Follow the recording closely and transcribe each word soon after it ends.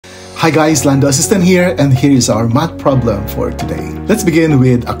Hi guys, Asisten here, and here is our math problem for today. Let's begin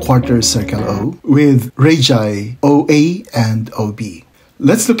with a quarter circle O with radii OA and OB.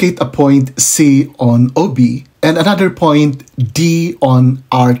 Let's locate a point C on OB and another point D on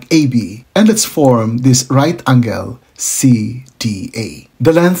arc AB, and let's form this right angle CDA.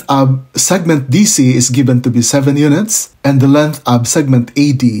 The length of segment DC is given to be 7 units, and the length of segment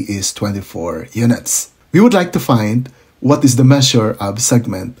AD is 24 units. We would like to find what is the measure of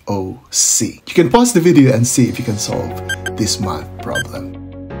segment OC. You can pause the video and see if you can solve this math problem.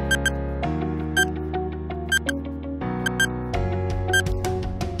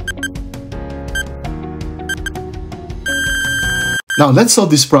 Now let's solve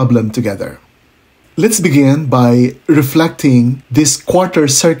this problem together. Let's begin by reflecting this quarter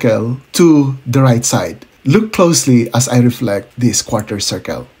circle to the right side. Look closely as I reflect this quarter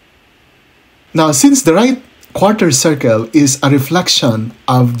circle. Now, since the right quarter circle is a reflection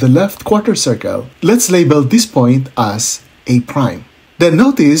of the left quarter circle, let's label this point as A prime. Then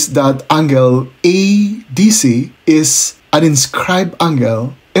notice that angle ADC is an inscribed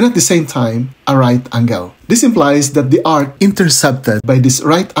angle and at the same time a right angle. This implies that the arc intercepted by this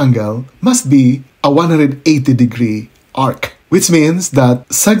right angle must be a 180-degree arc, which means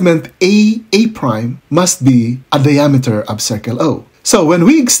that segment A prime must be a diameter of circle O. So when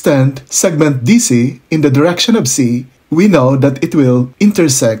we extend segment DC in the direction of C, we know that it will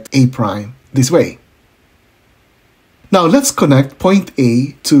intersect A prime this way. Now let's connect point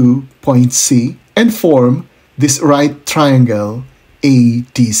A to point C and form this right triangle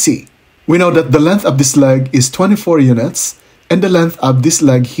ADC. We know that the length of this leg is 24 units and the length of this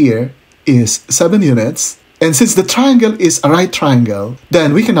leg here is 7 units. And since the triangle is a right triangle,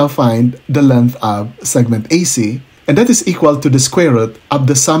 then we can now find the length of segment AC, and that is equal to the square root of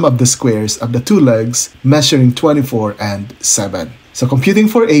the sum of the squares of the two legs measuring 24 and 7. So computing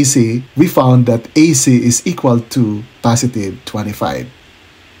for AC, we found that AC is equal to positive 25.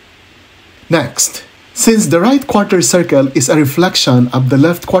 Next, since the right quarter circle is a reflection of the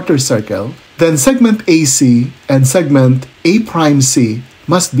left quarter circle, then segment AC and segment A prime C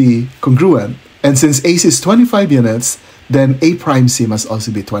must be congruent. And since AC is 25 units, then A prime C must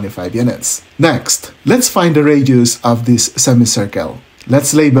also be 25 units. Next, let's find the radius of this semicircle.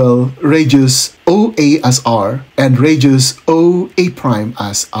 Let's label radius OA as R and radius OA prime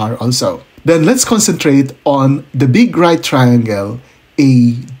as R also. Then let's concentrate on the big right triangle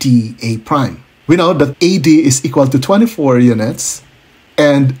ADA prime. We know that AD is equal to 24 units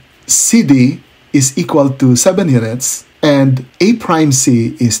and CD is equal to 7 units and A prime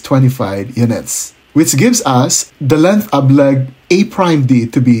C is 25 units, which gives us the length of leg A prime D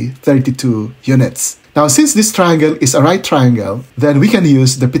to be 32 units. Now, since this triangle is a right triangle, then we can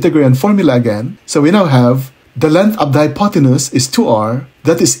use the Pythagorean formula again. So we now have the length of the hypotenuse is 2r,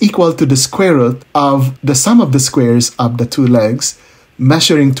 that is equal to the square root of the sum of the squares of the two legs,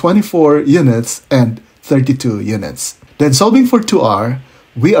 measuring 24 units and 32 units. Then solving for 2r,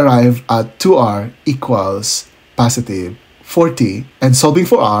 we arrive at 2r equals positive 40, and solving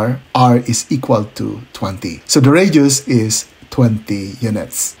for r is equal to 20. So the radius is 20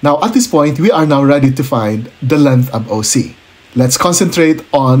 units. Now at this point, we are now ready to find the length of OC. Let's concentrate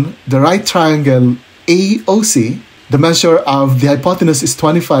on the right triangle AOC. The measure of the hypotenuse is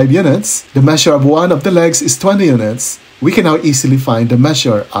 25 units. The measure of one of the legs is 20 units. We can now easily find the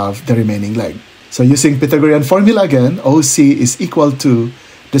measure of the remaining leg. So using Pythagorean formula again, OC is equal to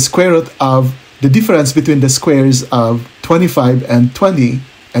the square root of the difference between the squares of 25 and 20,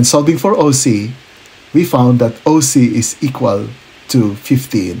 and solving for OC, we found that OC is equal to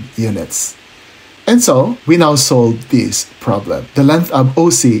 15 units. And so, we now solve this problem. The length of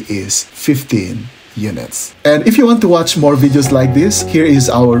OC is 15 units. And if you want to watch more videos like this, here is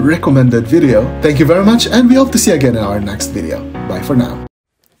our recommended video. Thank you very much, and we hope to see you again in our next video. Bye for now.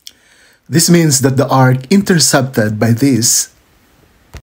 This means that the arc intercepted by this